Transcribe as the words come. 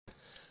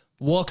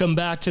Welcome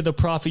back to the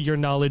Profit Your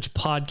Knowledge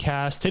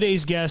podcast.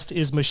 Today's guest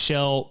is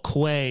Michelle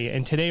Kuei,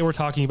 and today we're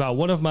talking about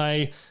one of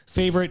my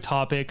favorite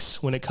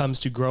topics when it comes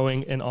to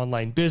growing an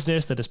online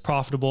business that is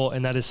profitable,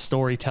 and that is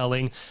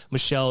storytelling.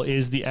 Michelle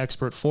is the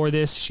expert for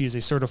this. She is a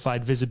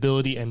certified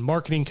visibility and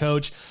marketing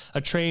coach, a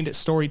trained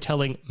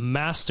storytelling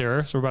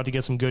master. So we're about to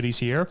get some goodies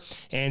here.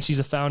 And she's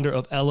a founder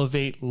of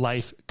Elevate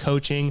Life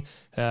Coaching.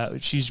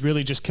 She's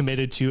really just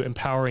committed to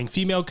empowering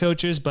female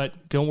coaches,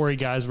 but don't worry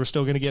guys, we're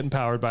still going to get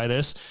empowered by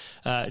this.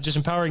 Just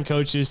empowering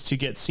coaches to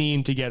get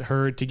seen, to get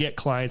heard, to get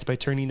clients by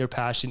turning their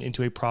passion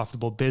into a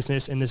profitable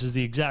business. And this is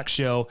the exact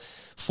show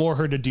for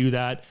her to do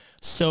that.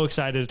 So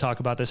excited to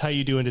talk about this. How are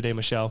you doing today,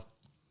 Michelle?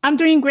 I'm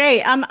doing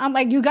great. I'm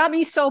like, you got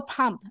me so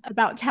pumped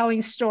about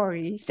telling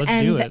stories. Let's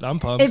do it. I'm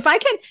pumped. If I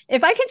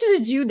can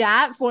just do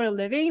that for a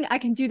living, I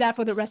can do that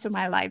for the rest of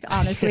my life,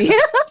 honestly.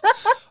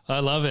 I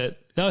love it.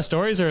 No,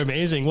 stories are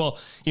amazing. Well,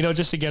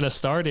 just to get us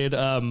started,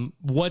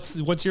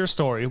 what's your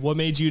story? What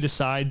made you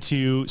decide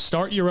to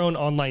start your own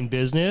online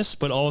business,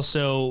 but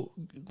also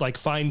like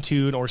fine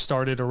tune or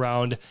start it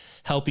around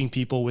helping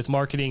people with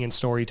marketing and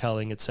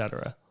storytelling,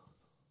 etc.?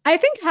 I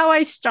think how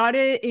I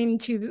started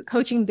into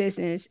coaching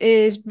business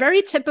is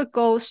very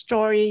typical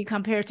story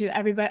compared to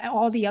everybody,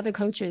 all the other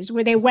coaches,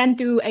 where they went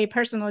through a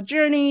personal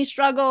journey,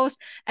 struggles,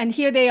 and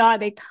here they are.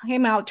 They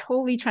came out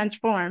totally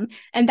transformed.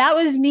 And that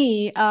was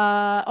me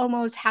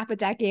almost half a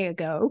decade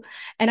ago.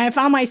 And I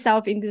found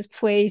myself in this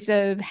place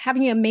of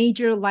having a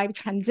major life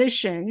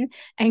transition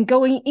and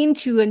going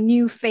into a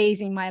new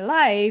phase in my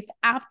life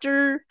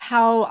after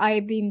how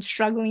I've been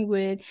struggling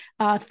with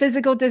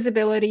physical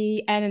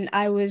disability, and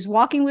I was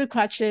walking with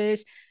crutches,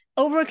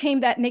 overcame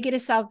that negative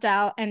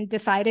self-doubt, and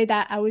decided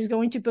that I was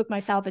going to book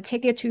myself a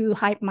ticket to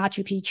hike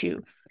Machu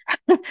Picchu.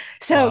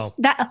 So Wow.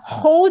 that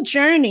whole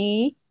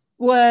journey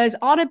was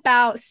all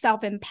about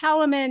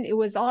self-empowerment. It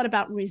was all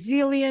about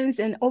resilience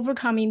and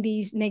overcoming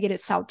these negative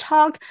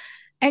self-talk.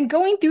 And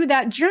going through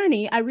that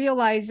journey, I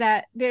realized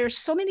that there's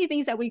so many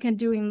things that we can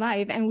do in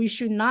life, and we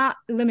should not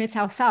limit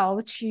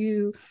ourselves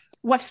to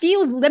what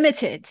feels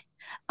limited.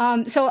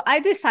 So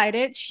I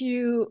decided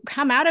to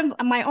come out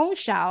of my own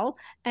shell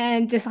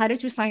and decided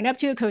to sign up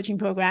to a coaching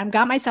program,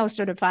 got myself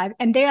certified,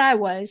 and there I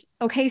was.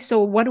 Okay,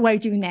 so what do I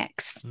do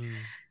next?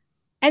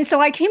 And so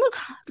I came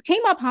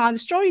upon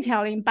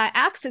storytelling by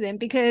accident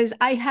because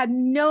I had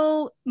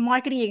no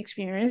marketing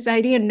experience.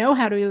 I didn't know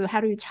how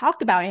to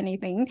talk about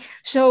anything.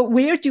 So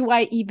where do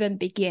I even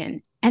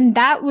begin? And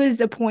that was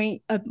the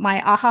point of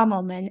my aha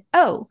moment.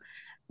 Oh,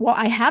 well,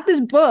 I have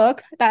this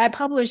book that I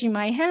published in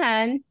my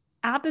hand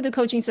after the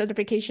coaching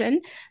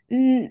certification.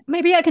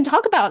 Maybe I can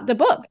talk about the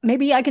book.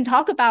 Maybe I can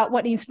talk about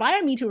what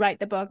inspired me to write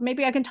the book.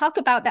 Maybe I can talk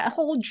about that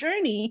whole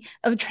journey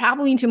of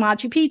traveling to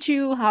Machu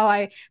Picchu, how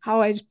I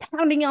was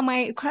pounding on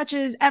my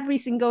crutches every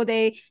single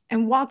day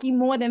and walking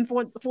more than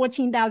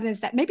 14,000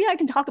 steps. Maybe I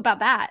can talk about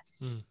that.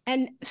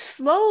 And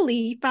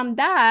slowly from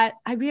that,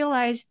 I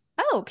realized,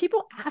 oh,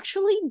 people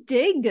actually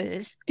dig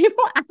this.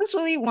 People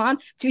actually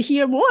want to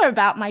hear more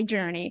about my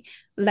journey.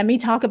 Let me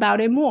talk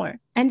about it more.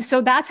 And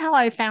so that's how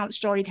I found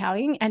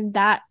storytelling. And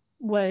that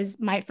was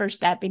my first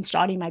step in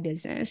starting my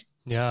business.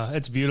 Yeah,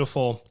 it's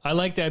beautiful. I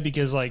like that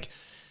because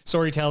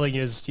storytelling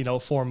is, a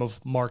form of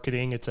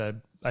marketing. It's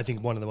I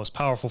think one of the most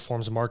powerful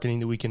forms of marketing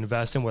that we can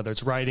invest in, whether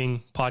it's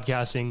writing,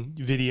 podcasting,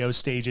 videos,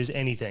 stages,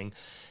 anything.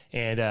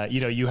 And,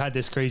 you had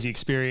this crazy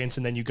experience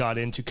and then you got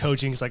into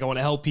coaching. It's like, I want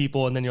to help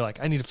people. And then you're like,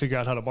 I need to figure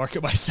out how to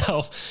market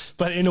myself,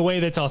 but in a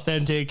way that's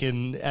authentic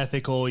and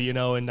ethical,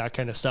 and that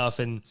kind of stuff.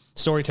 And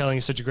storytelling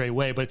is such a great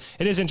way, but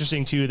it is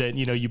interesting too that,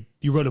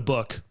 you wrote a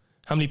book.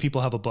 How many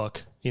people have a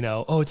book?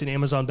 Oh, it's an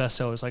Amazon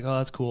bestseller. It's like, oh,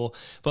 that's cool.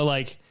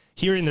 But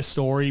hearing the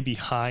story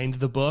behind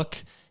the book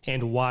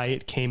and why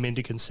it came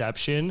into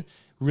conception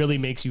really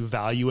makes you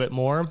value it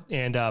more.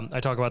 And I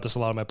talk about this a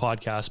lot on my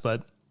podcast,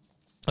 but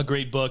a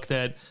great book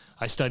that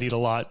I studied a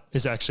lot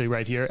is actually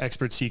right here,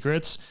 Expert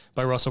Secrets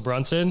by Russell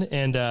Brunson.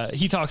 And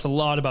he talks a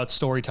lot about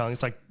storytelling.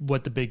 It's like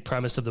what the big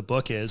premise of the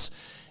book is.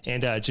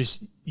 And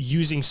just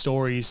using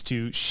stories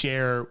to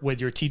share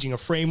whether you're teaching a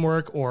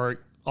framework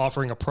or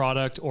offering a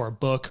product or a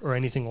book or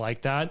anything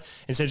like that.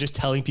 Instead of just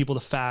telling people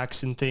the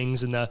facts and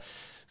things and the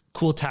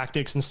cool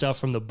tactics and stuff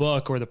from the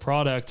book or the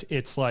product,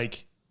 it's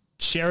like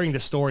sharing the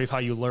story of how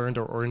you learned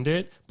or earned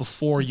it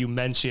before you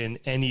mention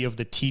any of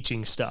the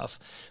teaching stuff,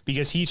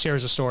 because he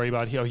shares a story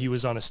about how he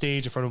was on a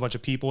stage in front of a bunch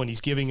of people and he's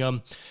giving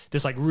them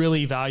this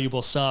really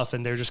valuable stuff.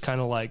 And they're just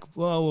kind of like,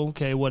 well,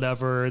 okay,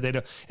 whatever. They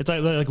don't, it's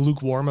like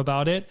lukewarm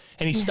about it.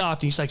 And he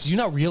stopped and he's like, do you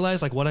not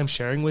realize what I'm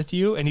sharing with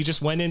you? And he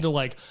just went into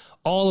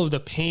all of the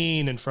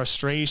pain and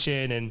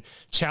frustration and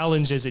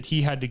challenges that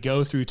he had to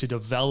go through to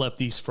develop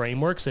these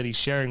frameworks that he's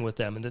sharing with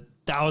them, and the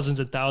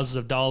thousands and thousands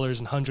of dollars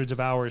and hundreds of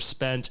hours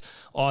spent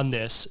on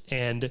this.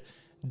 And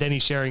then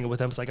he's sharing it with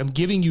them. It's like, I'm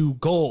giving you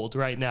gold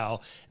right now.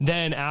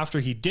 Then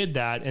after he did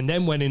that and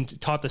then went and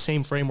taught the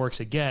same frameworks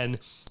again,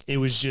 it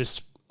was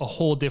just a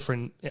whole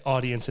different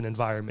audience and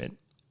environment.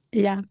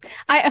 Yeah.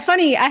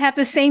 Funny, I have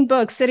the same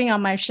book sitting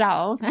on my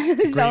shelf.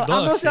 It's a So great I'm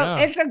book. also, Yeah.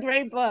 it's a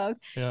great book.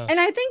 Yeah. And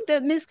I think the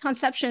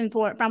misconception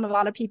from a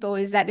lot of people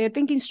is that they're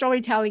thinking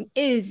storytelling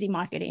is the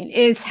marketing.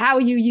 It's how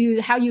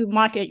you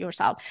market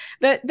yourself.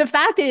 But the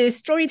fact is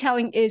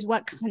storytelling is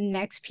what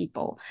connects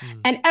people.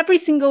 Mm. And every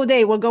single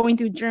day we're going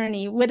through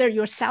journey, whether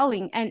you're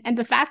selling, and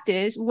the fact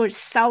is we're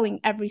selling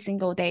every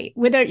single day,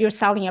 whether you're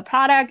selling a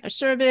product, a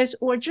service,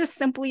 or just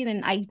simply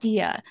an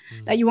idea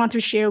Mm. that you want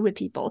to share with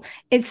people.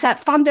 It's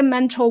that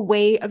fundamental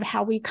way of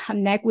how we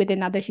connect with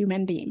another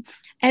human being.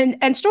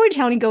 And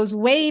storytelling goes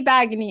way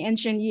back in the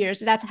ancient years.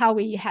 That's how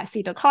we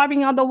see the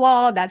carving on the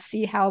wall. That's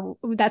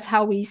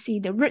how we see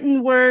the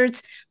written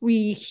words.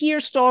 We hear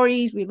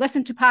stories. We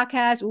listen to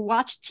podcasts. We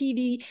watch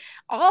TV.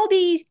 All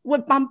these were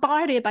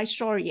bombarded by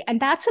story, and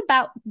that's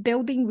about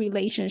building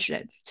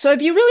relationship. So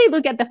if you really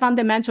look at the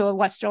fundamental of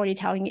what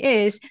storytelling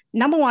is,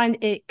 number one,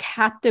 it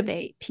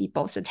captivates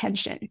people's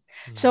attention.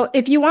 Mm. So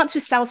if you want to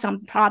sell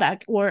some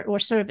product or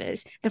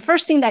service, the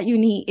first thing that you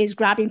need is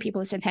grabbing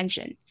people's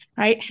attention,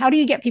 right? How do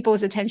you get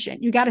people's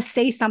attention? You got to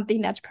say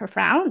something that's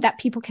profound that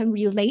people can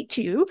relate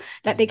to,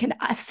 that they Mm.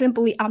 can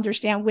simply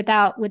understand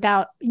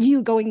without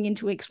you going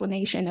into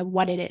explanation of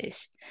what it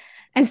is.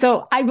 And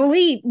so I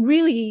believe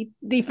really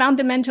the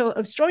fundamental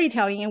of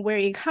storytelling and where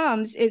it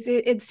comes is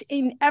it's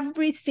in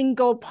every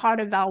single part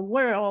of our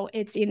world.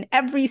 It's in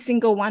every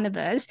single one of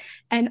us.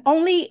 And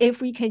only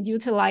if we can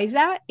utilize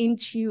that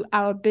into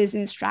our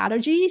business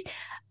strategies,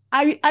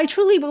 I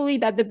truly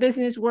believe that the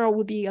business world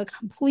would be a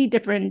complete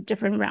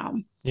different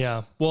realm.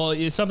 Yeah. Well,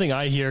 it's something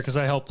I hear because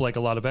I help like a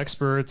lot of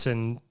experts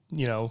and,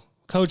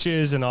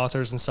 coaches and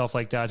authors and stuff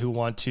like that who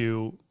want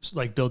to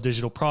like build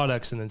digital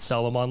products and then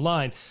sell them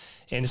online.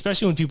 And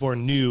especially when people are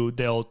new,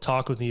 they'll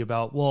talk with me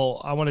about,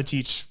 well, I want to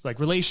teach like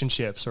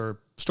relationships or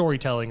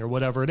storytelling or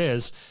whatever it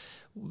is.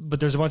 But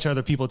there's a bunch of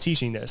other people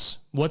teaching this.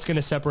 What's going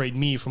to separate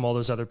me from all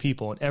those other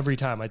people? And every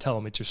time I tell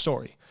them it's your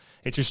story.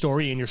 It's your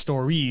story and your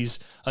stories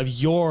of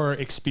your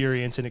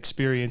experience and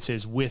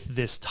experiences with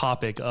this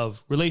topic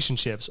of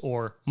relationships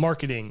or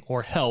marketing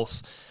or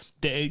health.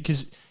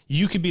 Because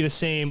you could be the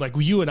same, like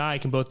you and I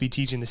can both be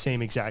teaching the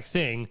same exact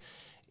thing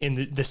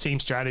in the same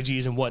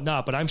strategies and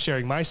whatnot, but I'm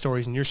sharing my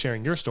stories and you're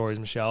sharing your stories,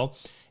 Michelle.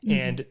 Mm-hmm.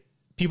 And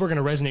people are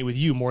going to resonate with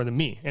you more than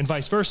me and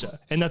vice versa.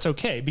 And that's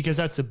okay because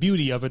that's the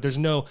beauty of it. There's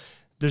no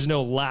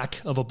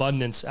lack of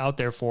abundance out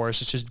there for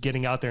us. It's just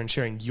getting out there and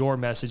sharing your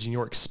message and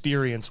your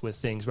experience with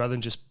things rather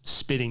than just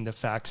spitting the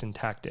facts and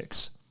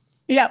tactics.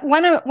 Yeah,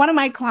 one of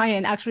my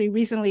clients actually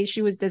recently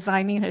she was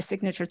designing her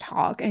signature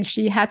talk and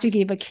she had to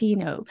give a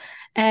keynote,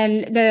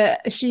 and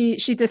she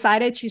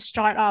decided to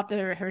start off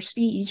her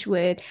speech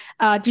with,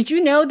 "Did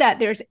you know that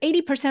there's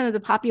 80% of the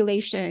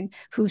population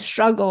who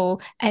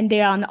struggle and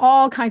they're on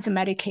all kinds of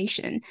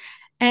medication?"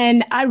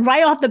 And I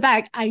right off the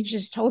bat, I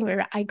just told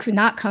her I could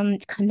not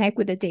connect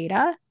with the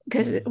data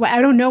because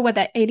I don't know what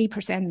that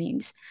 80%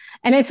 means.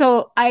 And then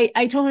so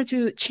I told her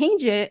to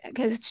change it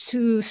because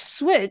to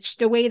switch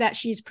the way that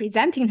she's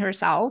presenting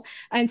herself.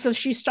 And so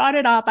she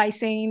started off by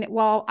saying,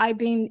 well, I've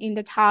been in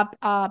the top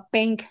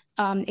bank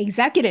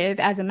executive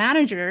as a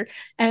manager.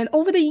 And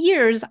over the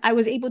years, I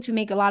was able to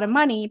make a lot of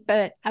money,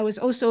 but I was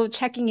also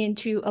checking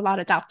into a lot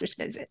of doctor's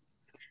visits.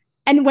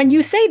 And when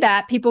you say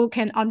that, people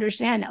can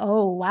understand,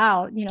 oh,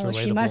 wow, It's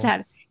she must relatable.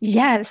 have,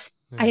 yes,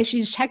 Yeah.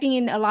 she's checking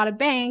in a lot of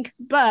bank,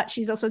 but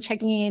she's also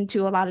checking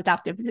into a lot of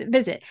doctor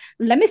visit.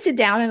 Let me sit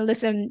down and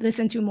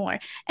listen to more.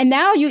 And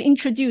now you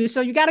introduce,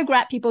 so you got to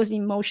grab people's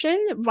emotion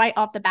right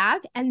off the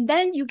bat, and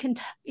then you can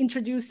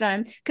introduce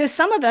them because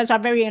some of us are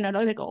very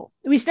analytical.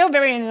 We're still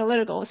very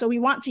analytical, so we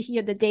want to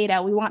hear the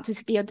data, we want to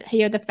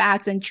hear the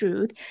facts and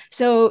truth.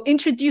 So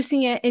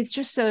introducing it, it's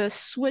just a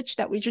switch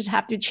that we just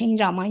have to change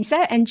our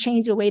mindset and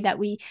change the way that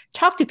we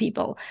talk to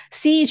people,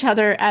 see each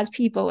other as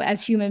people,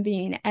 as human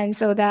beings, and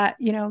so that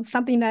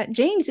something that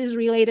James is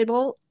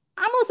relatable,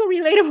 I'm also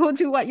relatable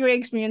to what you're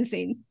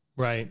experiencing.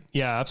 Right.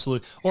 Yeah,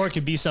 absolutely. Or it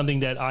could be something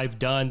that I've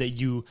done that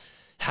you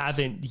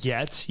haven't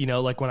yet.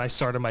 Like when I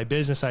started my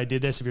business, I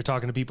did this. If you're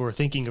talking to people who are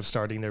thinking of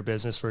starting their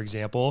business, for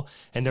example,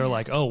 and they're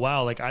like, oh,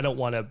 wow, like I don't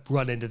want to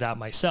run into that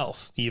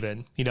myself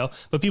even,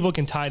 but people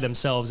can tie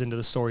themselves into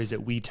the stories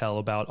that we tell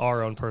about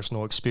our own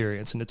personal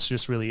experience. And it's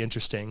just really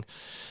interesting.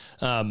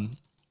 Yeah,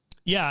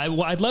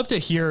 I'd love to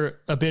hear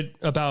a bit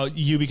about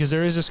you because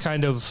there is this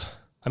kind of,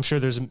 I'm sure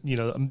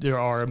there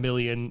are a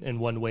million and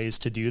one ways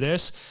to do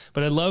this,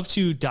 but I'd love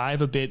to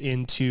dive a bit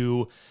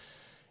into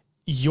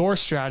your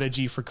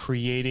strategy for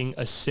creating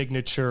a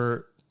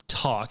signature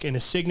talk and a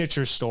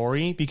signature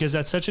story, because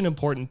that's such an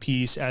important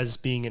piece as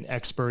being an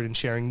expert and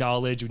sharing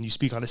knowledge. When you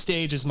speak on a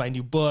stage, as my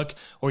new book,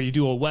 or you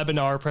do a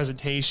webinar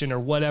presentation or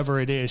whatever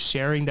it is,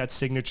 sharing that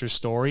signature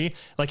story.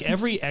 Like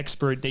every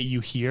expert that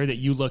you hear that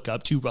you look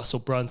up to, Russell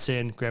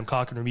Brunson, Graham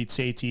Cochran, Ramit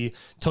Sethi,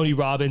 Tony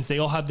Robbins, they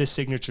all have this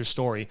signature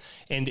story.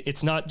 And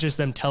it's not just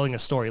them telling a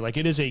story. Like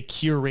it is a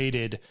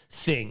curated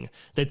thing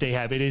that they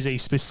have. It is a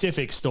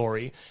specific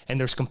story, and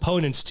there's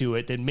components to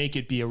it that make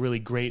it be a really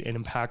great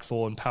and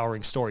impactful,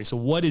 empowering story. So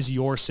what is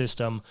your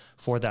system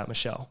for that,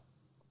 Michelle?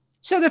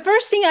 So the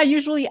first thing I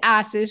usually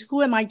ask is,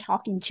 who am I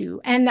talking to?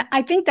 And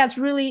I think that's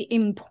really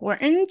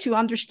important to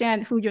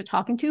understand who you're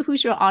talking to,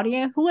 who's your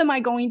audience, who am I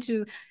going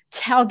to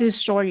tell these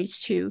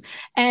stories to?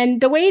 And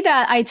the way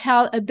that I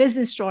tell a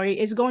business story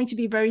is going to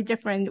be very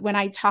different when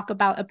I talk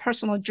about a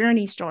personal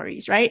journey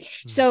stories, right?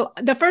 So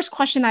the first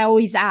question I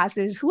always ask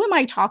is, who am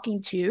I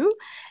talking to?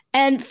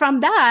 And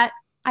from that,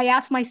 I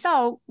ask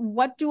myself,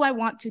 what do I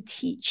want to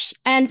teach?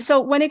 And so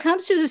when it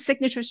comes to the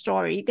signature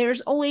story, there's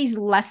always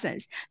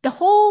lessons. The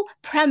whole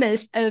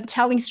premise of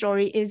telling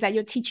story is that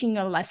you're teaching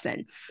a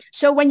lesson.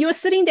 So when you're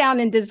sitting down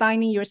and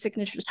designing your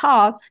signature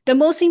talk, the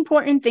most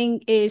important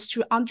thing is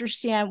to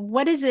understand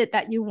what is it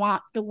that you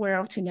want the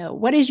world to know?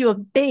 What is your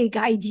big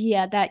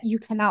idea that you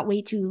cannot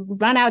wait to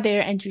run out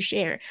there and to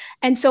share?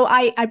 And so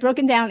I broke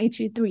it down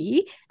into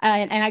three,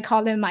 and I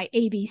call them my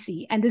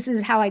ABC. And this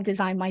is how I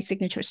design my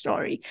signature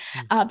story.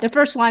 The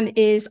first one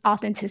is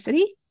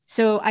authenticity.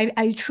 So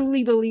I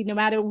truly believe no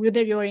matter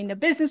whether you're in the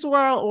business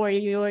world or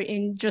you're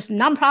in just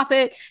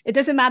nonprofit, it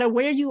doesn't matter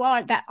where you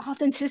are, that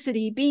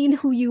authenticity, being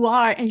who you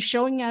are and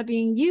showing up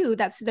being you,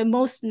 that's the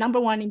most number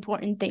one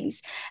important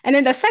things. And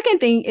then the second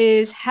thing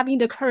is having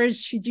the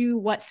courage to do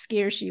what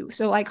scares you.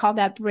 So I call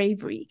that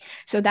bravery.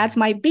 So that's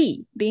my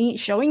B, being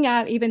showing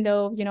up, even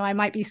though, I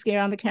might be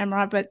scared on the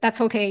camera, but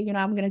that's okay.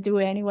 I'm going to do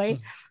it anyway.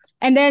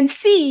 And then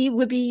C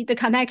would be the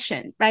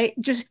connection, right?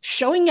 Just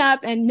showing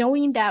up and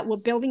knowing that we're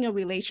building a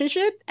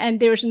relationship and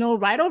there's no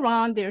right or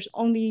wrong. There's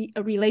only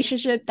a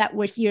relationship that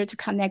we're here to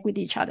connect with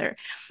each other.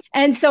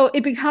 And so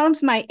it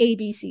becomes my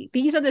ABC.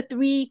 These are the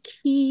three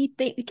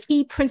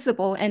key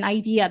principle and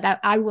idea that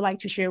I would like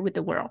to share with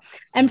the world.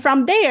 And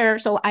from there,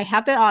 so I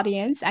have the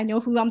audience, I know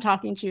who I'm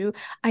talking to,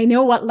 I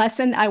know what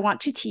lesson I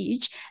want to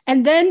teach,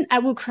 and then I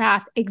will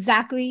craft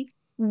exactly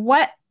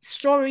what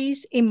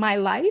stories in my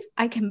life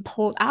I can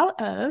pull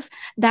out of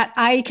that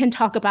I can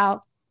talk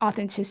about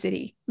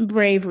authenticity,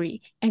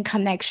 bravery, and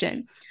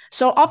connection.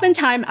 So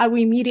oftentimes I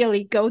will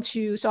immediately go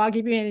to, so I'll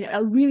give you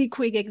a really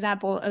quick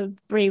example of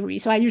bravery.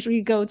 So I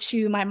usually go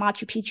to my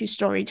Machu Picchu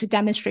story to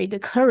demonstrate the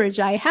courage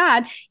I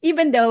had,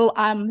 even though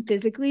I'm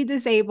physically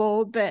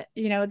disabled, but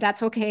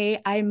that's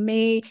okay. I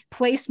may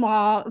play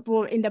small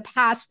for in the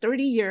past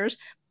 30 years,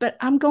 but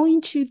I'm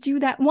going to do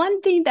that one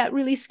thing that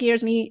really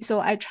scares me. So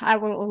I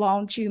travel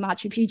along to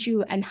Machu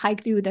Picchu and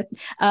hike through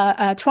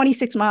the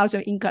 26 miles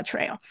of Inca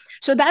Trail.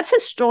 So that's a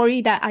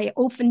story that I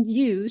often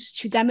use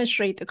to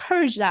demonstrate the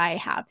courage that I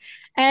have.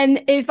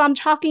 And if I'm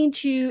talking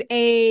to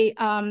a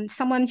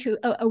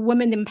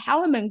women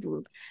empowerment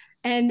group,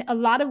 and a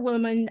lot of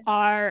women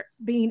are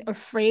being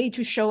afraid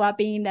to show up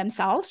being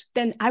themselves,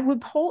 then I would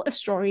pull a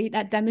story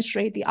that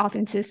demonstrates the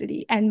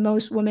authenticity, and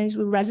most women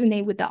will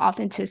resonate with the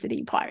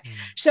authenticity part.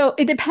 So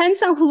it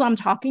depends on who I'm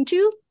talking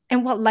to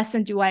and what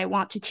lesson do I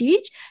want to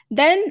teach.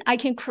 Then I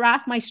can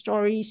craft my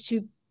stories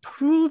to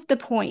prove the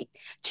point,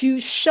 to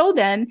show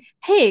them,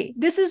 hey,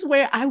 this is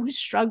where I was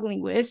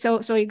struggling with. So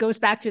it goes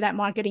back to that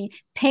marketing: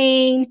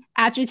 pain,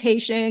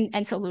 agitation,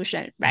 and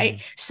solution,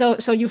 right? So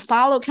you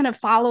follow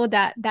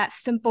that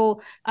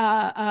simple,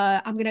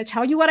 I'm going to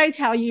tell you what I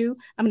tell you,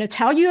 I'm going to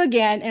tell you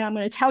again, and I'm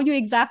going to tell you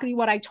exactly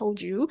what I told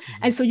you.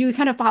 And so you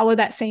kind of follow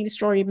that same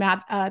story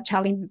map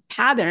telling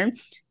pattern.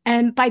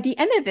 And by the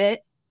end of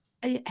it,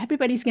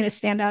 everybody's going to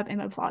stand up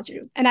and applaud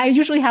you. And I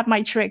usually have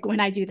my trick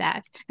when I do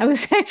that. I would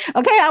say,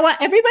 okay, I want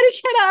everybody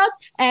to get up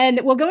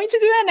and we're going to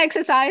do an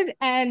exercise.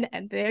 And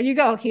there you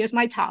go. Here's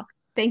my talk.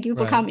 Thank you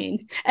for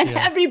coming. And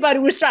everybody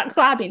will start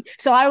clapping.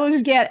 So I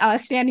always get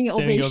standing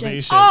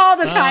ovation all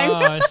the time. Oh,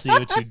 I see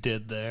what you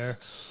did there.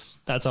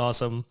 That's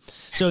awesome.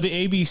 So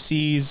the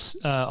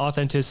ABCs,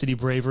 authenticity,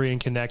 bravery, and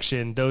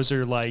connection, those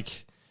are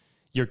like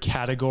your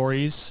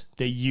categories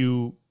that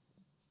you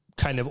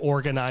kind of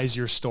organize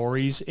your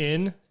stories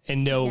in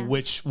and know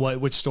which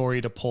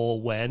story to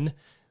pull when.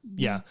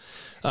 Yeah.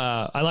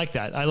 I like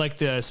that. I like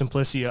the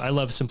simplicity. I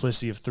love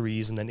simplicity of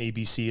threes and then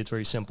ABC. It's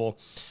very simple.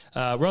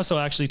 Russell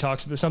actually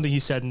talks about something he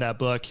said in that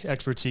book,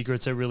 Expert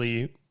Secrets, that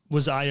really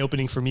was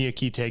eye-opening for me. A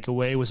key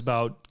takeaway was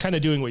about kind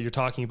of doing what you're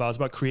talking about. It's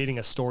about creating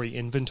a story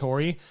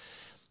inventory.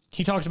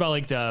 He talks about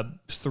like the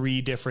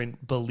three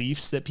different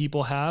beliefs that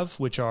people have,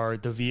 which are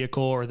the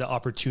vehicle or the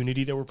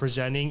opportunity that we're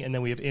presenting. And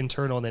then we have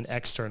internal and then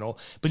external.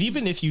 But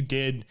even if you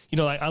did,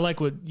 I like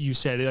what you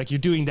said, like you're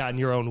doing that in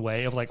your own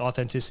way of like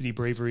authenticity,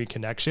 bravery,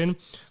 connection.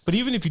 But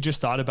even if you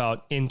just thought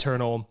about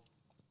internal,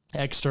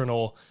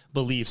 external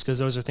beliefs, because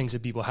those are things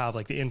that people have,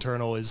 like the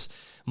internal is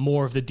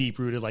more of the deep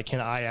rooted, like, can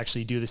I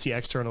actually do this? The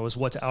external is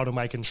what's out of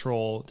my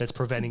control that's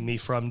preventing me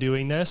from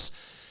doing this.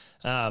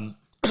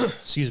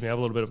 Excuse me, I have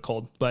a little bit of a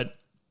cold, but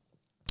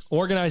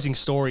organizing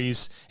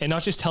stories and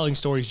not just telling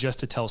stories just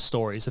to tell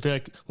stories. I feel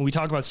like when we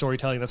talk about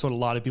storytelling, that's what a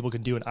lot of people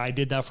can do. And I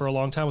did that for a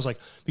long time. I was like,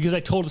 because I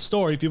told a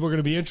story, people are going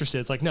to be interested.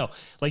 It's like, no,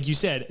 like you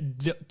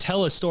said,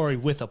 tell a story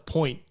with a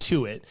point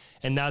to it.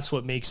 And that's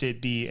what makes it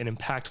be an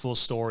impactful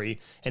story.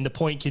 And the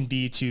point can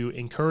be to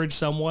encourage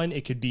someone.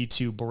 It could be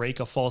to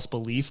break a false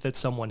belief that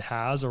someone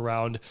has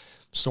around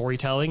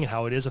storytelling and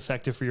how it is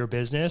effective for your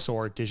business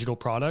or digital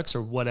products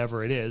or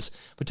whatever it is.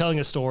 But telling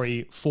a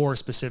story for a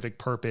specific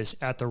purpose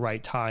at the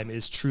right time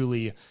is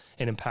truly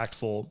an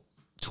impactful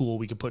tool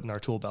we could put in our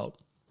tool belt.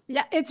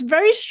 Yeah, it's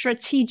very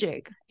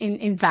strategic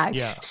in fact.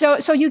 Yeah.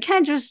 So you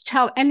can't just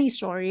tell any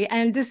story.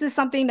 And this is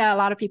something that a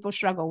lot of people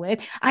struggle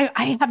with.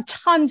 I have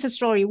tons of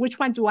story. Which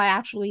one do I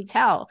actually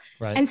tell?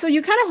 Right. And so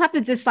you kind of have to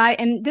decide.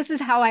 And this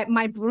is how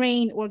my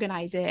brain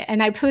organize it.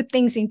 And I put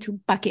things into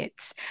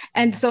buckets.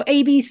 And so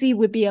ABC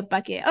would be a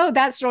bucket. Oh,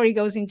 that story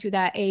goes into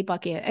that A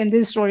bucket. And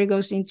this story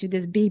goes into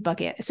this B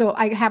bucket. So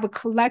I have a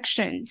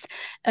collections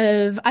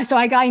of, so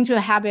I got into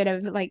a habit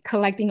of like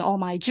collecting all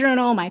my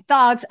journal, my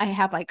thoughts. I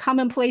have like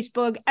commonplace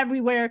book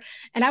everywhere.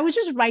 And I would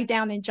just write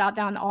down and jot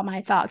down all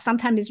my thoughts.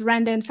 Sometimes it's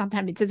random,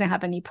 sometimes it doesn't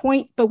have any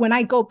point. But when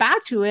I go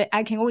back to it,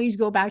 I can always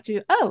go back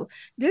to, oh,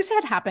 this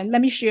had happened. Let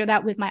me share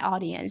that with my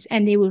audience.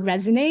 And they would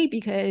resonate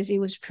because it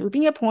was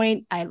proving a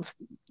point. I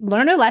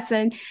learned a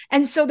lesson.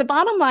 And so the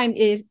bottom line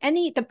is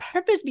the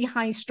purpose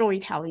behind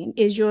storytelling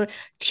is you're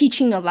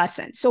teaching a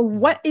lesson. So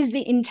what is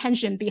the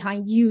intention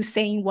behind you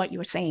saying what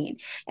you're saying?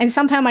 And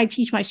sometimes I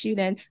teach my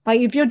students,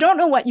 like, if you don't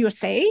know what you're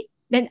saying,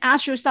 then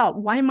ask yourself,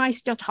 why am I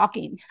still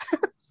talking?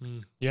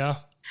 Yeah.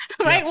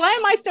 Right? Yeah. Why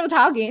am I still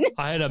talking?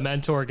 I had a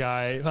mentor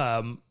guy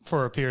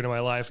for a period of my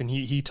life, and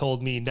he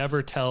told me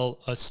never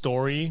tell a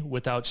story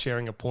without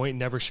sharing a point,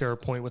 never share a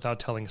point without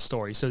telling a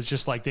story. So it's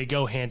just like they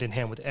go hand in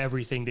hand with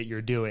everything that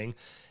you're doing.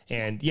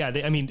 And yeah,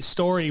 I mean,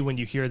 story, when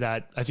you hear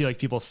that, I feel like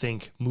people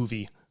think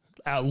movie.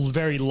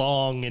 Very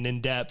long and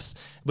in depth,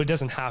 but it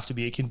doesn't have to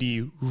be. It can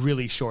be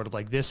really short of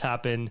like, this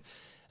happened.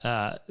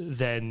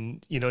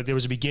 Then, there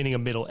was a beginning, a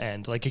middle,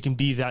 end. Like, it can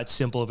be that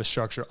simple of a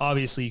structure.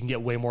 Obviously, you can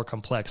get way more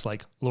complex,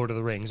 like Lord of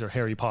the Rings or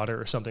Harry Potter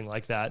or something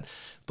like that.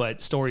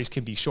 But stories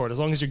can be short as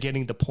long as you're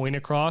getting the point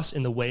across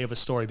in the way of a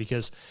story,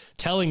 because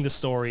telling the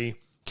story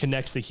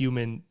connects the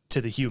human to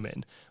the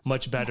human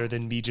much better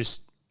than me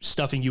just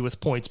stuffing you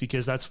with points,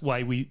 because that's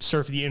why we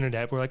surf the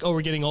internet. We're like, oh,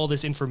 we're getting all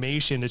this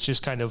information. It's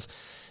just kind of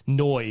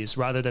noise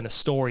rather than a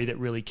story that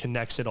really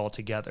connects it all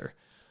together.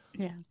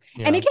 Yeah.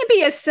 And it can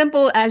be as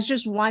simple as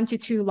just 1 to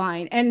 2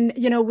 line. And,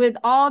 with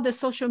all the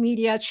social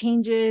media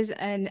changes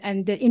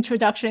and the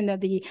introduction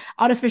of the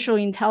artificial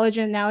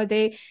intelligence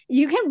nowadays,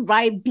 you can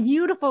write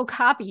beautiful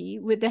copy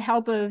with the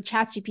help of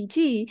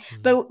ChatGPT.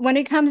 Mm-hmm. But when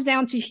it comes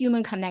down to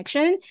human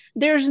connection,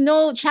 there's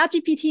no,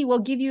 ChatGPT will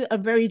give you a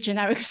very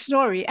generic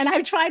story. And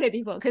I've tried it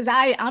before because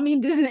I'm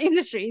in this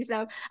industry,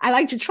 so I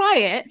like to try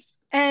it.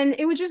 And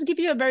it would just give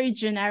you a very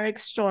generic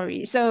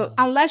story. So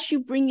unless you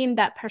bring in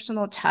that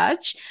personal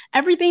touch,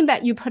 everything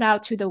that you put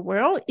out to the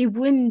world, it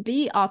wouldn't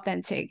be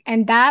authentic.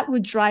 And that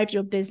would drive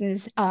your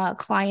business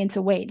clients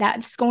away.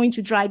 That's going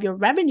to drive your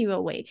revenue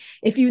away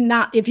if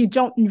you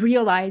don't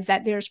realize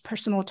that there's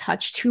personal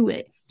touch to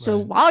it. So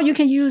while you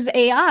can use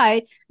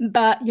AI,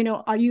 but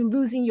are you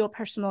losing your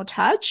personal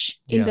touch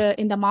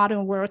in the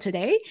modern world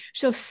today?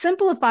 So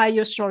simplify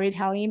your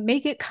storytelling,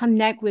 make it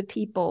connect with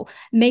people,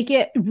 make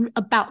it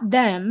about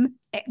them,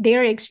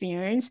 their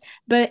experience.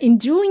 But in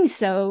doing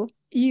so,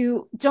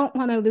 you don't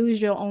want to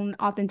lose your own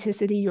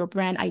authenticity, your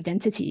brand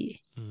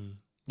identity.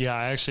 Yeah,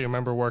 I actually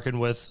remember working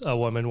with a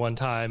woman one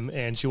time,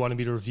 and she wanted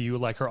me to review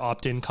like her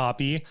opt-in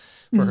copy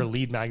for her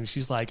lead magnet.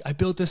 She's like, I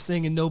built this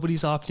thing and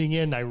nobody's opting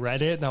in. And I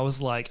read it and I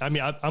was like, I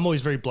mean, I'm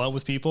always very blunt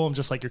with people. I'm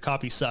just like, your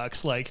copy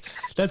sucks. Like,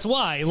 that's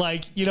why,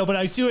 like, but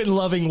I do it in a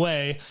loving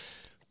way.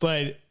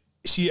 But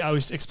I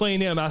was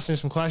explaining it. I'm asking her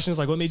some questions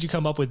like, what made you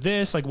come up with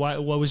this? Like,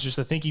 what was just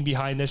the thinking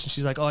behind this? And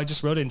she's like, oh, I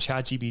just wrote it in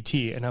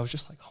ChatGPT. And I was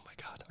just like, oh my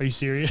God, are you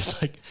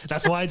serious? Like,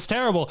 that's why it's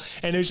terrible.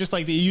 And it was just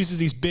like, it uses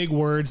these big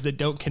words that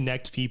don't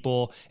connect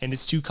people and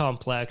it's too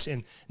complex.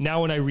 And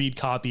now when I read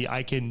copy,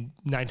 I can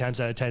 9 times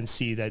out of 10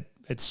 see that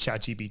it's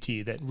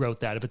ChatGPT that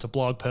wrote that, if it's a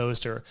blog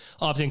post or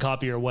opt-in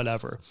copy or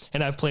whatever.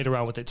 And I've played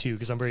around with it too,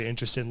 because I'm very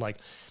interested in like,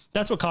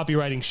 that's what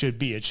copywriting should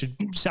be. It should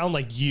sound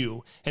like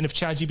you. And if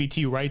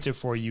ChatGPT writes it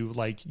for you,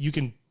 like, you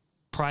can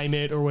prime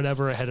it or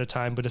whatever ahead of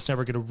time, but it's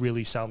never going to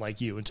really sound like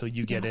you until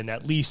you get in,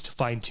 at least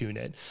fine tune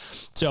it.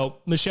 So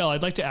Michelle,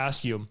 I'd like to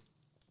ask you,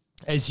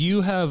 as you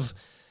have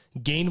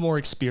gained more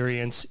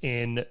experience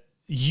in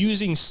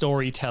using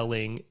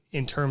storytelling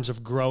in terms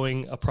of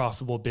growing a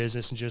profitable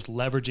business and just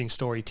leveraging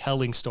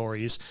storytelling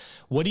stories,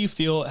 what do you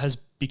feel has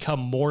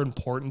become more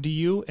important to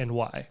you and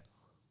why?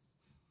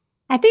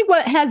 I think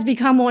what has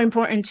become more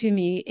important to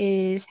me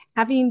is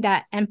having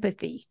that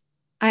empathy.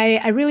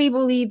 I really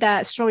believe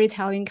that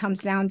storytelling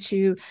comes down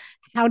to,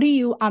 how do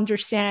you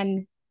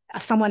understand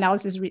someone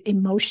else's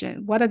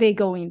emotion? What are they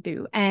going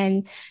through?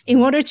 And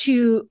in order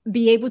to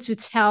be able to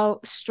tell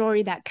a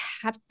story that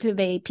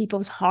captivate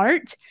people's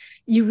heart,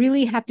 you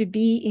really have to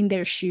be in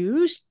their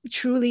shoes,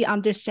 truly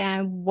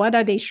understand what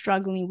are they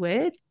struggling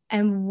with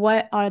and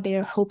what are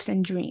their hopes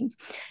and dreams.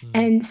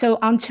 And so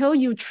until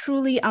you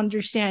truly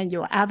understand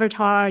your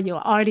avatar,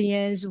 your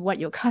audience, what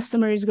your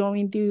customer is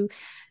going through,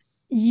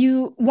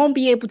 you won't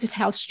be able to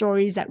tell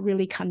stories that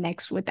really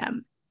connects with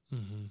them.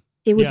 Mm-hmm.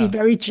 It would be Yeah.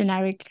 very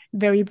generic,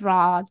 very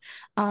broad.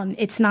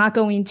 It's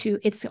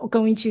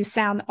going to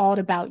sound all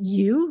about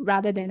you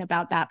rather than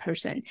about that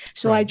person.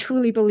 So I Right.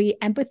 truly believe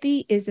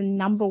empathy is the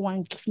number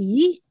one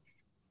key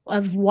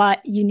of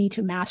what you need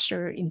to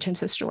master in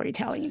terms of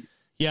storytelling.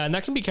 Yeah, and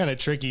that can be kind of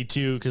tricky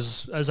too,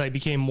 because as I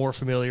became more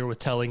familiar with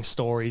telling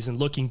stories and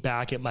looking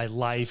back at my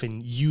life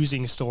and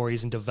using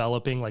stories and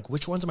developing, like,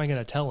 which ones am I going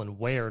to tell and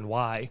where and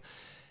why?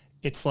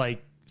 It's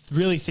like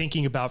really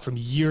thinking about from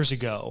years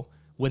ago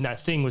when that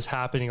thing was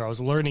happening or I was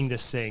learning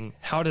this thing,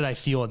 how did I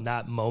feel in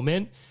that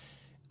moment?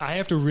 I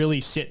have to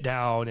really sit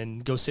down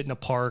and go sit in a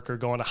park or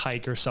go on a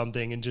hike or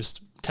something and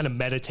just kind of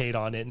meditate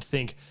on it and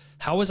think,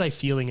 how was I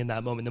feeling in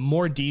that moment? The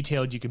more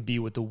detailed you can be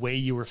with the way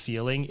you were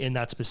feeling in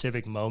that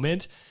specific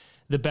moment,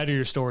 the better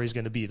your story is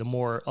going to be, the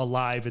more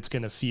alive it's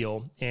going to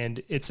feel. And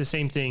it's the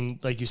same thing,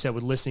 like you said,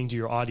 with listening to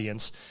your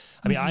audience.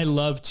 I mean, I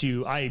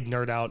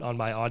nerd out on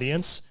my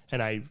audience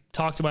and I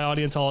talk to my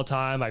audience all the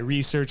time. I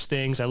research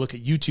things. I look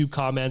at YouTube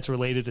comments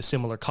related to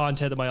similar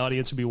content that my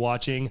audience would be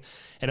watching.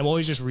 And I'm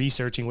always just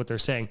researching what they're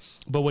saying.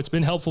 But what's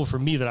been helpful for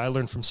me that I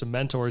learned from some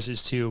mentors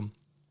is to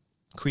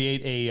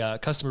create a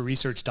customer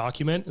research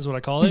document is what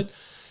I call it.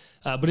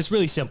 But it's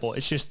really simple.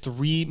 It's just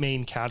three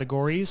main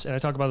categories. And I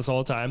talk about this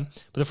all the time.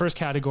 But the first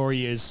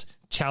category is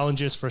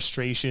challenges,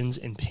 frustrations,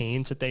 and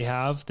pains that they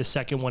have. The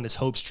second one is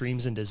hopes,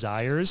 dreams, and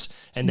desires.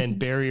 And then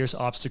barriers,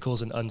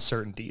 obstacles, and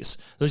uncertainties.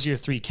 Those are your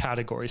three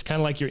categories, kind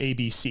of like your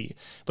ABC.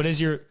 But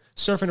as you're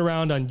surfing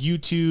around on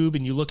YouTube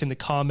and you look in the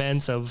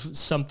comments of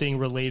something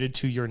related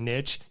to your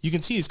niche, you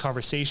can see these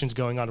conversations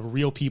going on of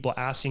real people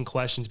asking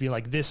questions, being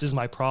like, this is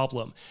my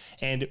problem.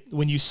 And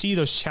when you see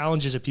those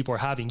challenges that people are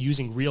having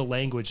using real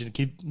language, and it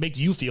can make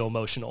you feel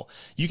emotional,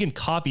 you can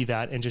copy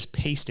that and just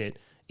paste it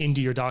into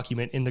your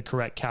document in the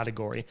correct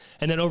category.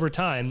 And then over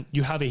time,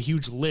 you have a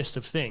huge list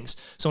of things.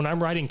 So when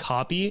I'm writing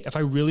copy, if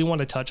I really want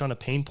to touch on a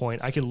pain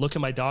point, I can look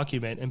at my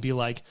document and be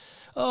like,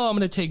 oh, I'm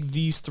going to take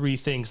these three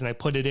things and I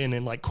put it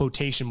in like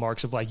quotation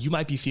marks of like, you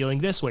might be feeling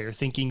this way or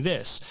thinking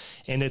this.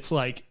 And it's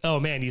like, oh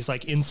man, he's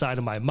like inside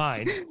of my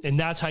mind. And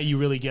that's how you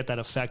really get that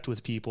effect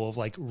with people of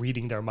like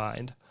reading their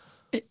mind.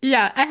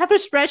 Yeah, I have a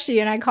spreadsheet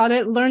and I call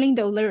it learning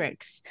the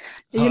lyrics.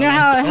 Oh, You I know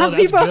like that. Oh, how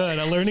that's people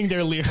good. Learning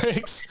their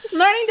lyrics.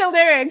 learning the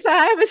lyrics.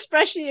 I have a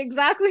spreadsheet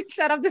exactly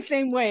set up the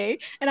same way.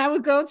 And I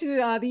would go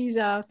to these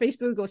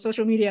Facebook or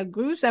social media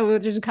groups. I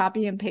would just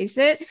copy and paste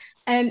it.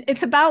 And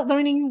it's about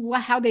learning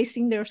how they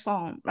sing their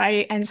song,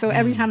 right? And so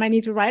every Mm, time I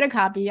need to write a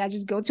copy, I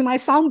just go to my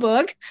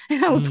songbook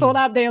and I would pull mm.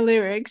 out their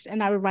lyrics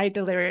and I would write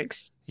the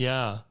lyrics.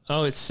 Yeah.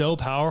 Oh, it's so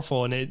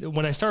powerful. And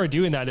when I started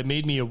doing that, it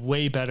made me a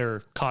way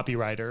better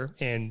copywriter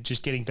and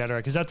just getting better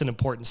because that's an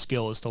important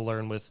skill is to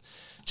learn with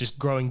just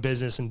growing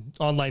business and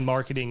online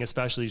marketing,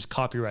 especially just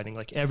copywriting.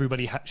 Like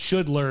everybody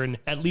should learn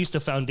at least a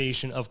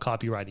foundation of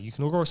copywriting. You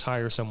can of course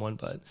hire someone,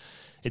 but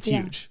it's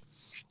Yeah. huge.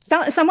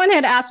 So, someone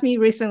had asked me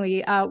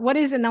recently, what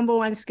is the number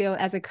one skill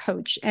as a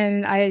coach?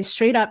 And I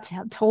straight up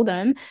told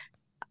them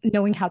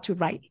knowing how to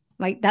write.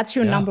 Like that's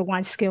your Yeah. number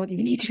one skill you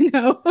need to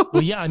know.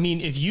 Well, yeah. I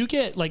mean, if you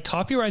get like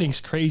copywriting's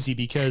crazy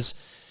because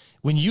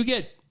when you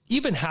get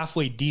even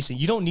halfway decent,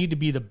 you don't need to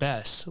be the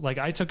best. Like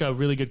I took a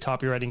really good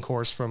copywriting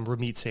course from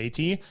Ramit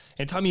Sethi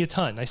and taught me a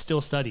ton. I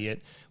still study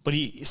it, but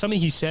something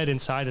he said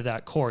inside of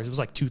that course, it was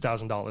like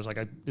 $2,000. Like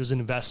it was an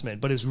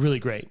investment, but it was really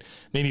great.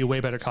 Made me a way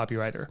better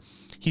copywriter.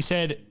 He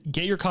said,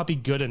 get your copy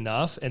good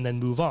enough and then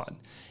move on.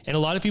 And a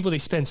lot of people, they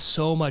spend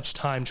so much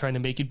time trying to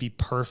make it be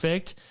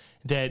perfect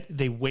that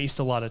they waste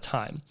a lot of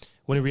time.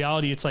 When in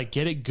reality, it's like,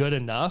 get it good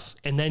enough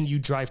and then you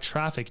drive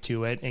traffic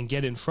to it and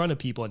get it in front of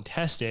people and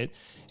test it.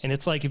 And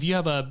it's like, if you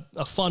have a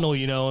funnel,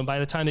 you know, and by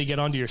the time they get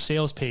onto your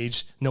sales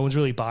page, no one's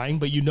really buying,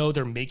 but you know,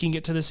 they're making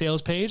it to the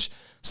sales page,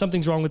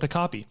 something's wrong with the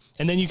copy.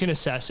 And then you can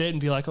assess it and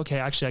be like, okay,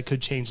 actually I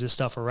could change this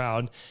stuff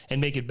around and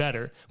make it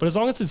better. But as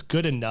long as it's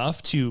good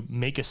enough to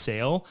make a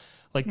sale,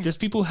 like there's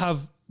people who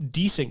have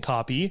decent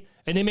copy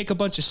and they make a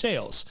bunch of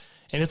sales.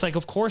 And it's like,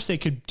 of course they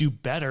could do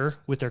better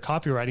with their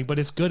copywriting, but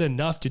it's good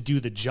enough to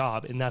do the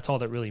job. And that's all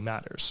that really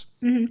matters.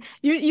 Mm-hmm.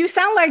 You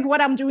sound like what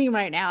I'm doing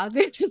right now.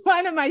 There's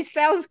one of my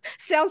sales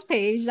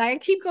page. I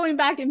keep going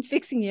back and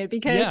fixing it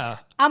because Yeah.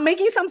 I'm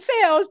making some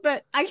sales,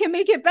 but I can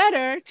make it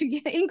better to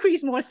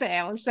increase more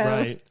sales. So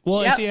Right.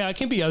 Well, yep. it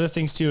can be other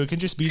things too. It can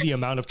just be the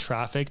amount of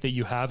traffic that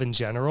you have in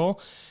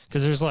general.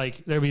 Because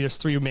there's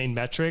three main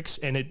metrics,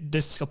 and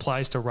this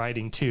applies to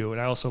writing too. And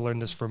I also learned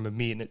this from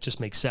Amit, and it just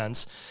makes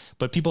sense.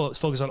 But people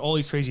focus on all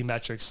these crazy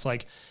metrics. It's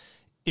like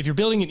if you're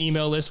building an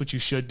email list, which you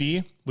should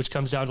be, which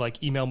comes down to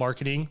like email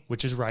marketing,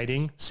 which is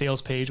writing,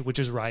 sales page, which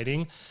is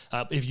writing.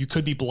 If you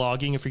could be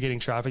blogging, if you're getting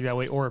traffic that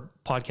way, or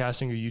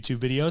podcasting or YouTube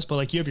videos, but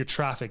like you have your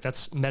traffic,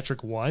 that's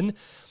metric one.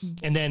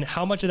 And then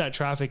how much of that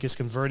traffic is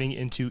converting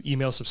into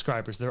email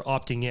subscribers? They're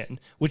opting in,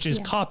 which is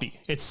copy.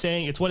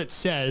 It's what it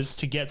says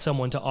to get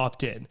someone to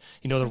opt in,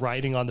 you know, the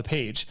writing on the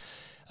page.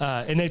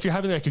 And then if you're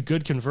having like a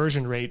good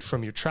conversion rate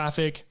from your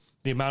traffic,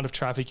 the amount of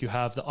traffic you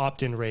have, the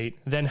opt-in rate,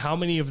 then how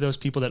many of those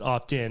people that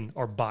opt in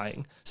are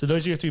buying. So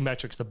those are your 3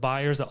 metrics, the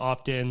buyers, the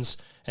opt-ins,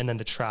 and then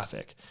the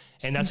traffic.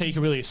 And that's how you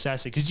can really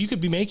assess it. Because you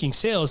could be making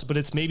sales, but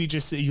it's maybe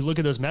just that you look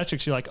at those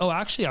metrics, you're like, oh,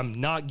 actually, I'm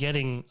not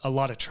getting a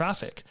lot of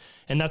traffic.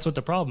 And that's what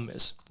the problem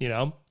is, you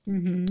know?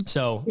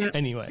 So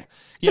anyway,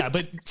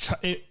 but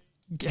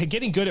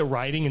getting good at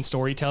writing and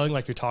storytelling,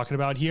 like you're talking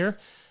about here,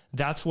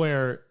 that's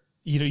where,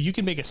 you know, you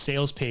can make a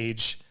sales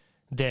page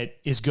that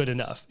is good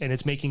enough and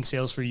it's making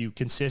sales for you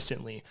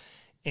consistently.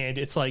 And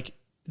it's like,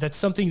 that's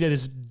something that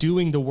is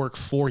doing the work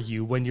for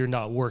you when you're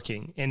not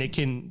working. And it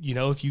can, you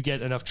know, if you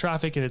get enough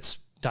traffic and it's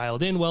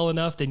dialed in well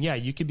enough, then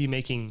you could be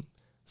making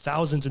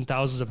thousands and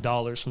thousands of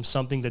dollars from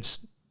something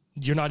that's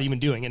you're not even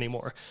doing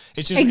anymore.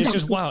 It's just, It's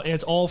just wild. And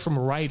it's all from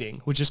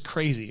writing, which is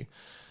crazy.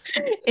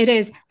 It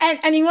is.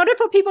 And in order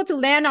for people to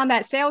land on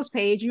that sales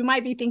page, you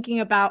might be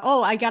thinking about,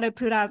 oh, I got to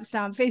put up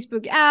some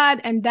Facebook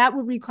ad, and that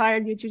would require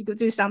you to go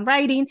do some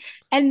writing.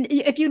 And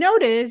if you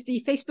notice,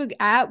 the Facebook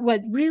ad,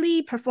 what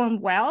really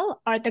performed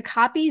well are the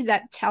copies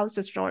that tells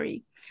the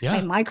story. Yeah.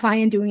 Like my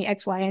client doing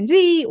X, Y, and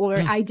Z, or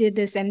I did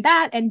this and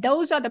that. And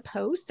those are the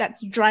posts that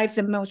drives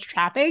the most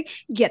traffic,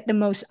 get the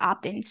most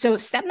opt-in. So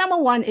step number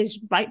 1 is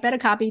write better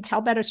copy, tell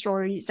better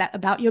stories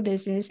about your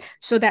business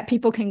so that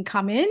people can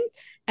come in.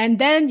 And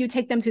then you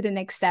take them to the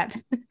next step,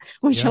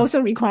 which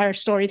also requires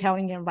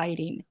storytelling and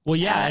writing. Well,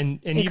 and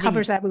it even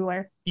covers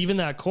everywhere. Even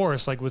that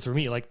course, like with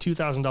Ramit, like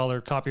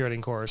 $2,000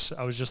 copywriting course,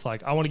 I was just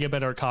like, I want to get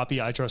better at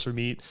copy. I trust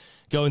Ramit.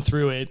 Going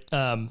through it,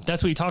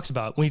 that's what he talks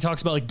about. When he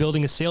talks about like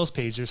building a sales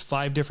page, there's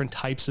 5 different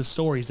types of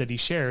stories that he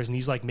shares. And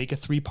he's like, make a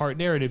 3-part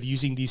narrative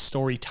using these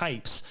story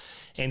types.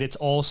 And it's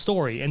all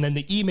story. And then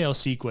the email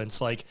sequence,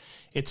 like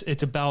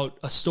it's about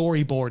a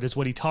storyboard is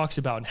what he talks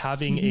about, and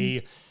having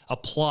a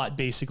plot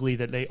basically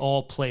that they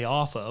all play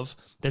off of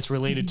that's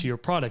related to your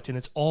product. And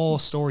it's all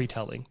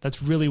storytelling.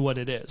 That's really what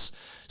it is.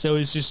 So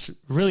it's just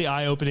really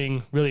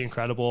eye-opening, really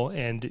incredible.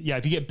 And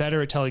if you get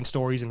better at telling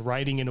stories and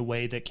writing in a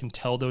way that can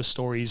tell those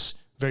stories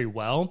very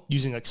well,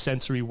 using like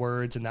sensory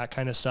words and that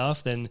kind of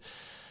stuff, then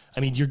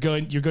I mean, you're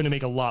going to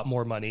make a lot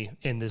more money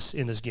in this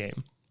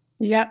game.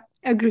 Yep.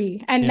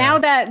 Agree. And now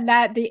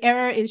that the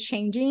era is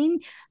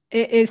changing,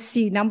 it is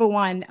the number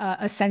 1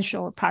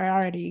 essential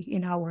priority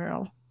in our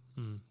world.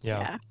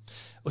 Yeah.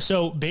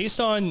 So based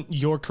on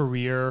your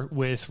career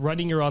with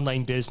running your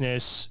online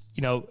business,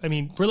 you know, I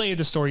mean, related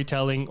to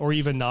storytelling or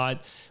even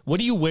not, what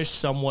do you wish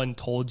someone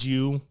told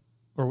you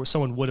or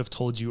someone would have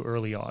told you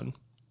early on?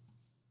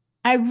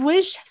 I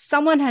wish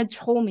someone had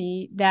told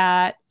me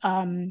that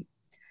you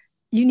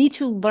need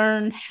to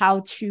learn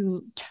how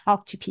to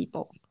talk to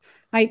people.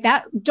 Like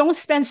that, don't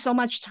spend so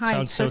much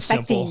time Sounds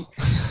perfecting.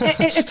 So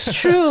simple. It's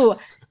true.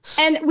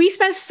 And we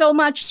spend so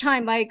much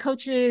time, like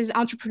coaches,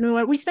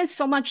 entrepreneur, we spend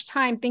so much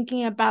time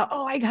thinking about,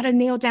 oh, I got to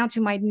nail down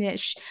to my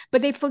niche.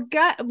 But they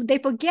forget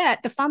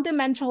the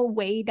fundamental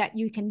way that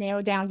you can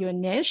narrow down your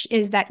niche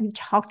is that you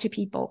talk to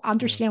people,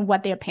 understand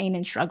what their pain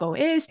and struggle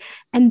is.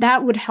 And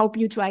that would help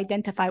you to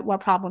identify what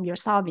problem you're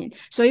solving.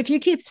 So if you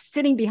keep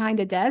sitting behind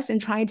the desk and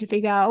trying to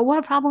figure out, oh,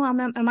 what problem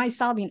am I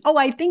solving? Oh,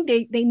 I think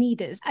they need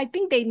this. I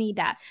think they need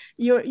that.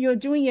 You're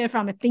doing it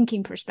from a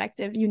thinking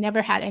perspective. You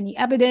never had any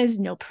evidence,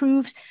 no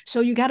proofs. So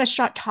you got to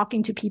start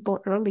talking to people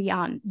early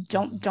on.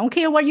 Don't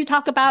care what you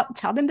talk about.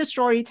 Tell them the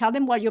story. Tell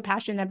them what you're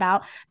passionate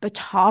about, but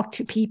talk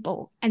to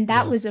people. And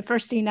that was the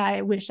first thing that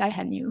I wish I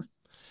had knew.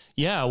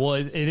 Yeah, well,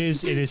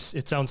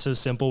 it sounds so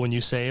simple when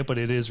you say it, but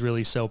it is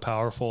really so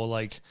powerful.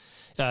 Like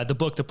the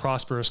book, The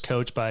Prosperous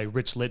Coach by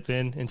Rich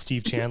Litvin and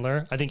Steve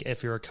Chandler. I think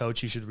if you're a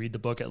coach, you should read the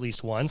book at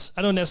least once.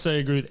 I don't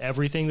necessarily agree with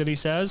everything that he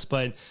says,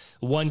 but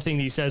one thing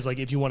that he says, like,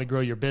 if you want to grow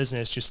your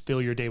business, just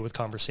fill your day with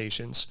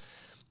conversations.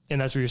 And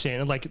that's what you're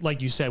saying.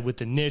 Like you said, with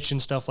the niche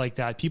and stuff like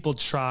that, people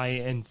try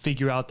and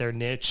figure out their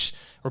niche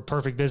or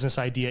perfect business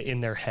idea in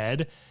their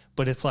head.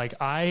 But it's like,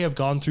 I have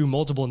gone through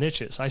multiple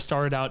niches. I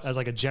started out as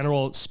like a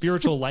general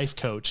spiritual life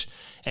coach.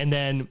 And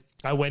then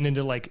I went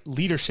into like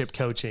leadership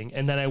coaching,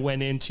 and then I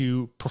went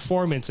into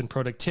performance and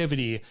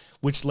productivity,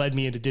 which led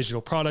me into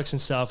digital products and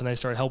stuff. And I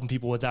started helping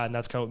people with that. And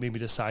that's kind of what made me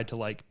decide to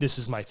like, this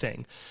is my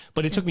thing.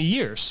 But it took me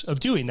years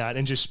of doing that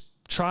and just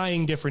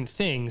trying different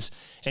things.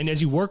 And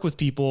as you work with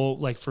people,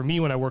 like for me,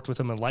 when I worked with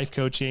them in life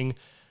coaching,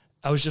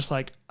 I was just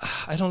like,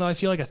 I don't know. I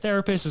feel like a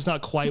therapist is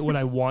not quite what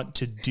I want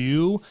to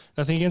do.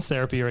 Nothing against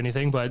therapy or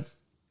anything, but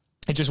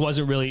it just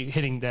wasn't really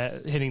hitting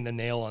the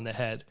nail on the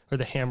head or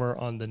the hammer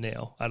on the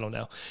nail. I don't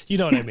know. You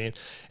know what I mean?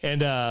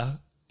 And, and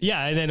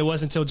then it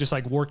wasn't until just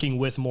like working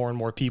with more and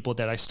more people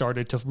that I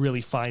started to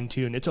really fine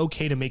tune. It's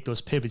okay to make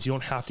those pivots. You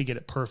don't have to get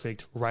it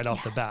perfect right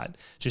off the bat.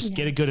 Just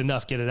get it good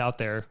enough, get it out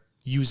there,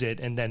 use it,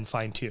 and then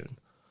fine tune.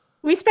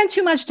 We spend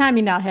too much time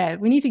in our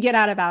head. We need to get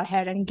out of our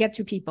head and get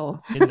to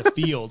people. In the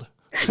field.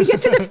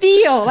 Get to the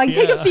field, like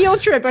take a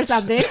field trip or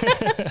something.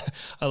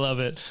 I love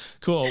it.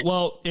 Cool.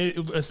 Well,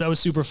 that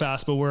was super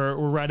fast, but we're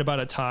right about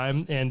at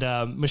time. And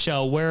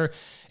Michelle,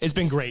 it's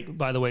been great,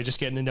 by the way, just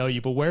getting to know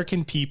you, but where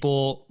can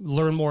people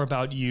learn more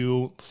about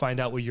you, find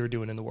out what you're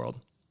doing in the world?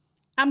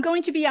 I'm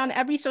going to be on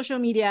every social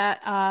media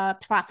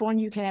platform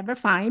you can ever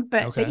find,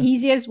 but the Okay.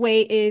 easiest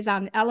way is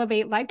on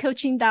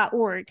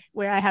elevatelifecoaching.org,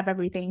 where I have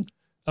everything.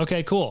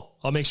 Okay, cool.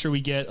 I'll make sure we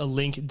get a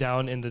link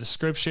down in the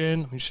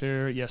description. Let me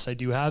share. Yes, I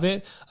do have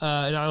it.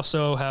 And I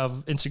also have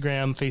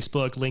Instagram,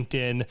 Facebook,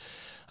 LinkedIn.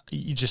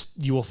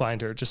 You will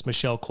find her, just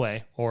Michelle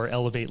Kuei or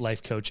Elevate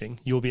Life Coaching.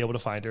 You will be able to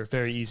find her.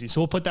 Very easy.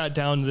 So we'll put that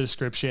down in the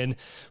description.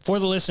 For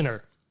the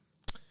listener,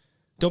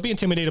 don't be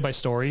intimidated by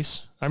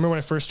stories. I remember when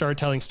I first started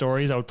telling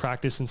stories, I would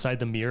practice inside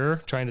the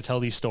mirror trying to tell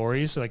these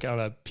stories like on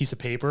a piece of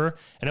paper.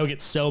 And I would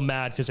get so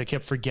mad because I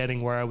kept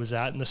forgetting where I was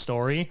at in the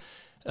story.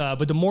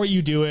 But the more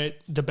you do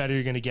it, the better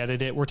you're going to get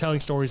at it. We're telling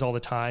stories all the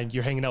time.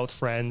 You're hanging out with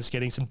friends,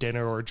 getting some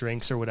dinner or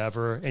drinks or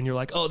whatever. And you're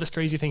like, oh, this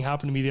crazy thing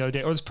happened to me the other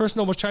day. Or this person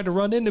almost tried to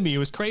run into me. It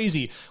was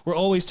crazy. We're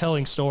always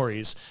telling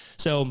stories.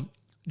 So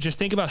just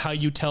think about how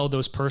you tell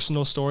those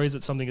personal stories.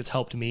 That's something that's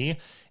helped me,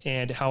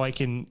 and how I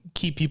can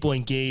keep people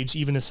engaged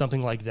even in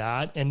something like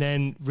that. And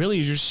then really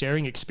you're just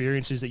sharing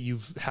experiences that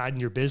you've had in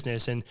your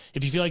business. And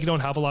if you feel like you don't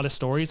have a lot of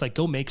stories, like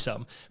go make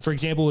some. For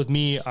example, with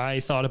me,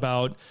 I thought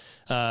about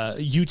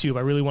YouTube.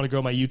 I really want to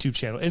grow my YouTube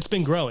channel. It's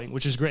been growing,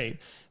 which is great.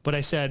 But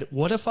I said,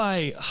 what if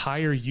I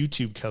hire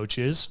YouTube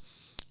coaches,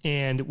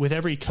 and with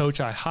every coach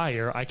I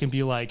hire, I can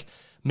be like,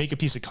 make a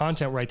piece of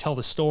content where I tell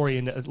the story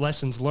and the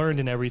lessons learned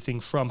and everything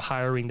from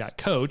hiring that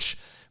coach,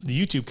 the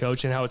YouTube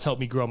coach, and how it's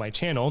helped me grow my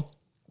channel.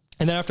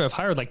 And then after I've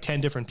hired like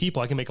 10 different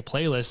people, I can make a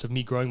playlist of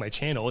me growing my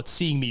channel. It's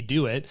seeing me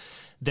do it.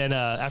 Then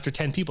after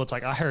 10 people, it's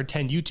like, I hired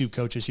 10 YouTube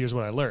coaches. Here's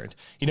what I learned,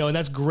 and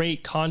that's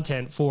great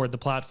content for the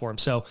platform.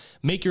 So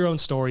make your own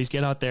stories,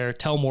 get out there,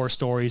 tell more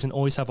stories, and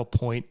always have a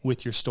point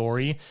with your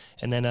story.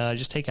 And then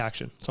just take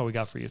action. That's all we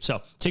got for you.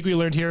 So take what you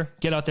learned here,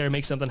 get out there,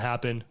 make something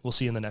happen. We'll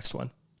see you in the next one.